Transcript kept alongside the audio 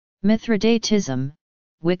Mithridatism,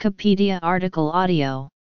 Wikipedia article audio.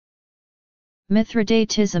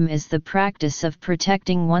 Mithridatism is the practice of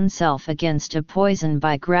protecting oneself against a poison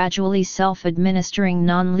by gradually self-administering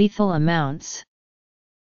non-lethal amounts.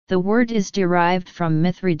 The word is derived from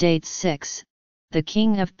Mithridates VI, the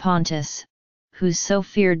king of Pontus, who so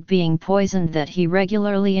feared being poisoned that he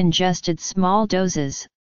regularly ingested small doses,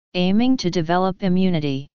 aiming to develop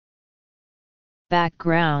immunity.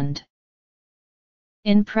 Background.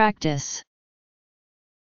 In practice.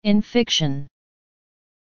 In fiction.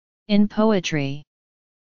 In poetry.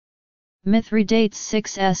 Mithridates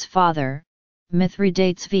VI's father,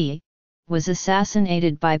 Mithridates V, was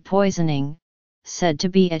assassinated by poisoning, said to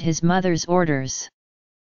be at his mother's orders.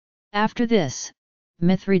 After this,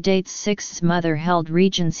 Mithridates VI's mother held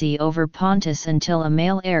regency over Pontus until a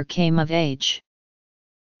male heir came of age.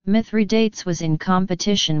 Mithridates was in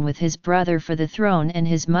competition with his brother for the throne, and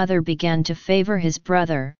his mother began to favor his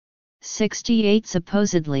brother. 68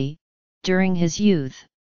 Supposedly, during his youth,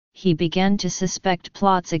 he began to suspect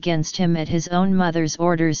plots against him at his own mother's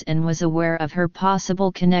orders and was aware of her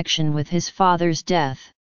possible connection with his father's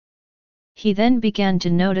death. He then began to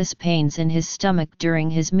notice pains in his stomach during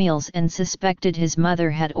his meals and suspected his mother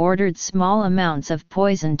had ordered small amounts of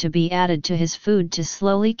poison to be added to his food to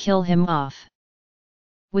slowly kill him off.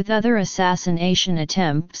 With other assassination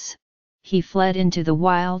attempts, he fled into the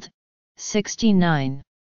wild. 69.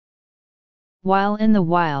 While in the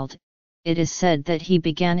wild, it is said that he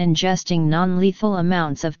began ingesting non-lethal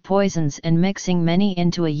amounts of poisons and mixing many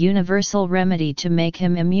into a universal remedy to make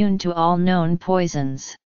him immune to all known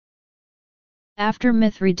poisons. After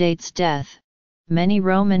Mithridates' death, many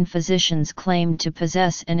Roman physicians claimed to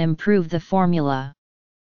possess and improve the formula.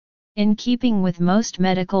 In keeping with most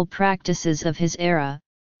medical practices of his era,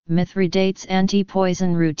 Mithridates'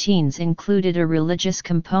 anti-poison routines included a religious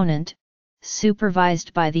component,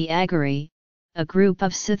 supervised by the Agari, a group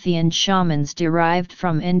of Scythian shamans derived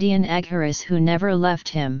from Indian Agharis who never left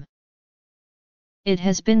him. It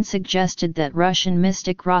has been suggested that Russian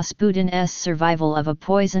mystic Rasputin's survival of a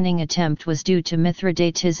poisoning attempt was due to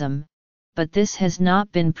Mithridatism, but this has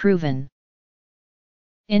not been proven.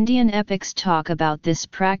 Indian epics talk about this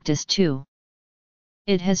practice too.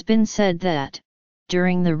 It has been said that,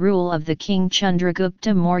 during the rule of the king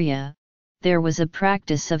Chandragupta Maurya, there was a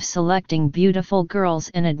practice of selecting beautiful girls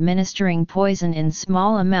and administering poison in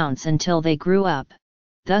small amounts until they grew up,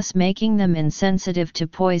 thus making them insensitive to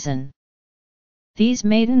poison. These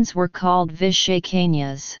maidens were called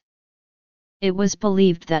Vishakanyas. It was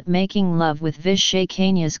believed that making love with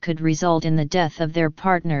Vishakanyas could result in the death of their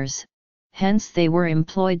partners, hence they were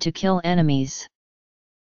employed to kill enemies.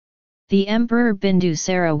 The Emperor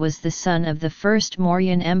Bindusara was the son of the first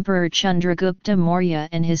Mauryan Emperor Chandragupta Maurya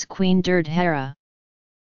and his queen Durdhara.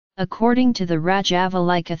 According to the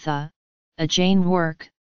Rajavalikatha, a Jain work,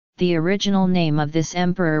 the original name of this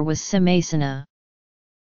emperor was Simhasana.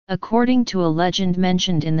 According to a legend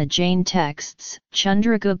mentioned in the Jain texts,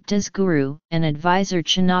 Chandragupta's guru and advisor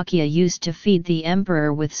Chanakya used to feed the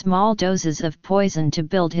emperor with small doses of poison to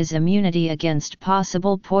build his immunity against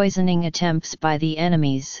possible poisoning attempts by the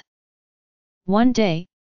enemies. One day,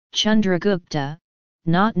 Chandragupta,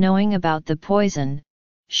 not knowing about the poison,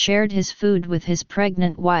 shared his food with his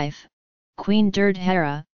pregnant wife, Queen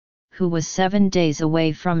Durdhara, who was 7 days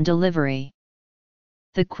away from delivery.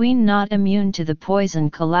 The queen, not immune to the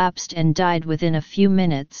poison, collapsed and died within a few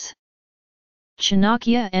minutes.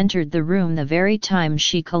 Chanakya entered the room the very time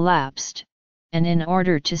she collapsed, and in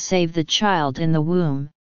order to save the child in the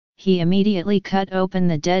womb, he immediately cut open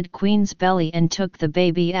the dead queen's belly and took the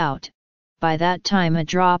baby out. By that time a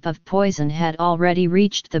drop of poison had already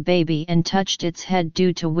reached the baby and touched its head,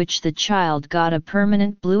 due to which the child got a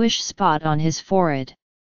permanent bluish spot on his forehead.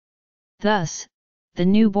 Thus, the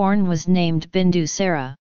newborn was named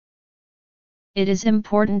Bindusara. It is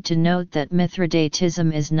important to note that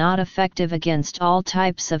Mithridatism is not effective against all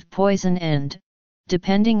types of poison and,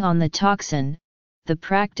 depending on the toxin, the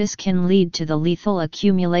practice can lead to the lethal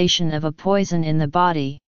accumulation of a poison in the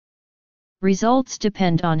body. Results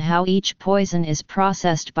depend on how each poison is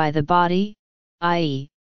processed by the body, i.e.,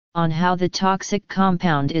 on how the toxic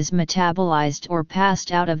compound is metabolized or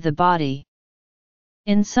passed out of the body.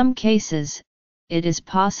 In some cases, it is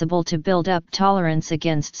possible to build up tolerance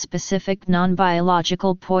against specific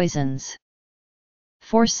non-biological poisons.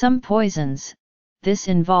 For some poisons, this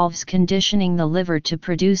involves conditioning the liver to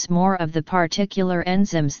produce more of the particular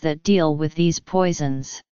enzymes that deal with these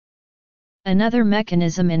poisons. Another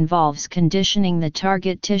mechanism involves conditioning the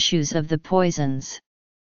target tissues of the poisons.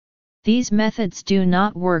 These methods do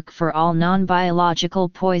not work for all non-biological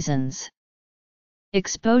poisons.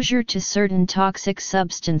 Exposure to certain toxic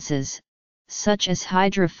substances, such as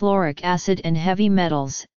hydrofluoric acid and heavy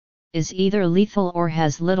metals, is either lethal or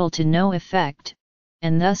has little to no effect,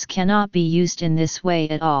 and thus cannot be used in this way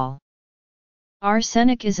at all.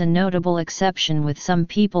 Arsenic is a notable exception, with some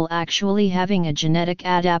people actually having a genetic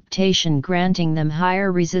adaptation granting them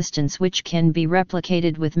higher resistance, which can be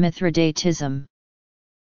replicated with Mithridatism.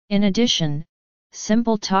 In addition,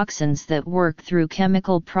 simple toxins that work through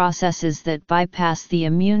chemical processes that bypass the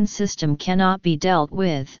immune system cannot be dealt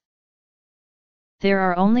with. There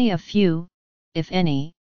are only a few, if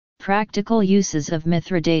any, practical uses of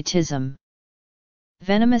Mithridatism.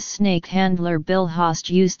 Venomous snake handler Bill Haast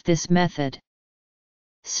used this method.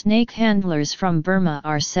 Snake handlers from Burma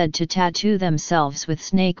are said to tattoo themselves with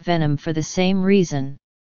snake venom for the same reason.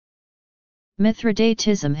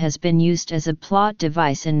 Mithridatism has been used as a plot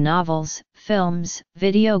device in novels, films,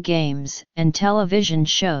 video games, and television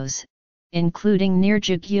shows, including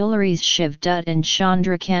Nirja Guillory's Shiv Dutt and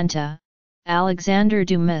Chandrakanta, Alexander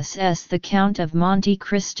Dumas' The Count of Monte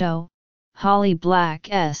Cristo, Holly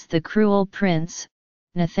Black's The Cruel Prince,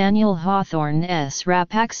 Nathaniel Hawthorne's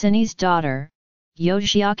Rapaksini's Daughter,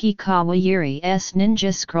 Yoshiaki Kawahiri's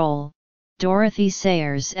Ninja Scroll, Dorothy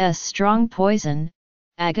Sayers' Strong Poison,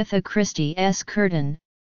 Agatha Christie's Curtain,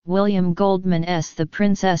 William Goldman's The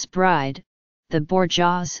Princess Bride, The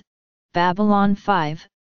Borgias, Babylon 5,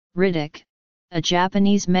 Riddick, a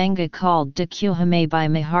Japanese manga called Dakuhime by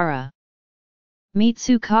Mihara,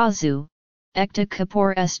 Mitsukazu, Ekta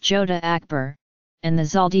Kapoor's Jodha Akbar, and the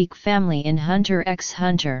Zaldik family in Hunter x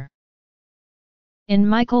Hunter. In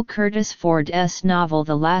Michael Curtis Ford's novel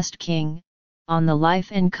The Last King, On the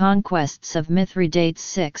Life and Conquests of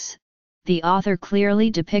Mithridates VI, the author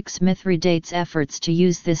clearly depicts Mithridates' efforts to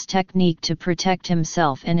use this technique to protect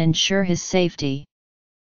himself and ensure his safety.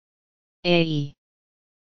 A.E.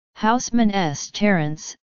 Houseman's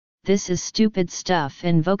Terence, This Is Stupid Stuff,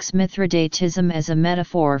 invokes Mithridatism as a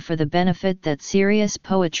metaphor for the benefit that serious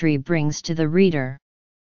poetry brings to the reader.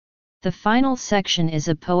 The final section is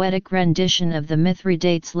a poetic rendition of the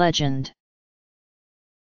Mithridates legend.